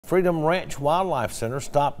Freedom Ranch Wildlife Center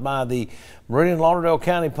stopped by the Meridian Lauderdale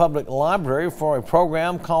County Public Library for a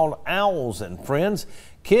program called Owls and Friends.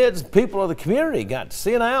 Kids, people of the community got to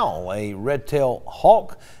see an owl, a red-tailed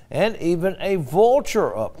hawk, and even a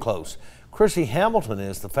vulture up close. Chrissy Hamilton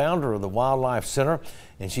is the founder of the Wildlife Center,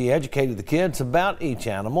 and she educated the kids about each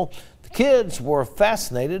animal. The kids were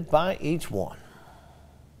fascinated by each one.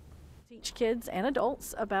 Teach kids and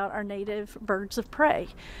adults about our native birds of prey.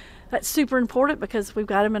 That's super important because we've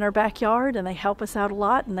got them in our backyard and they help us out a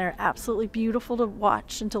lot, and they're absolutely beautiful to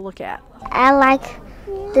watch and to look at. I like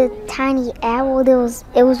the tiny owl.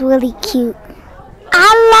 It was really cute.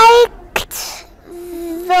 I liked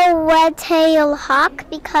the red-tailed hawk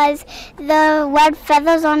because the red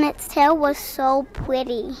feathers on its tail was so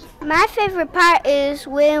pretty. My favorite part is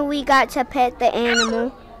when we got to pet the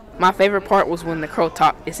animal. My favorite part was when the crow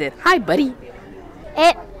talked. It said, "Hi, buddy."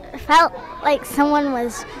 It felt like someone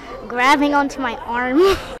was grabbing onto my arm.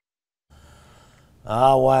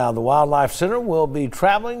 Wow. The Wildlife Center will be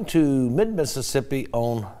traveling to mid-Mississippi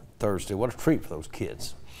on Thursday. What a treat for those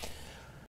kids.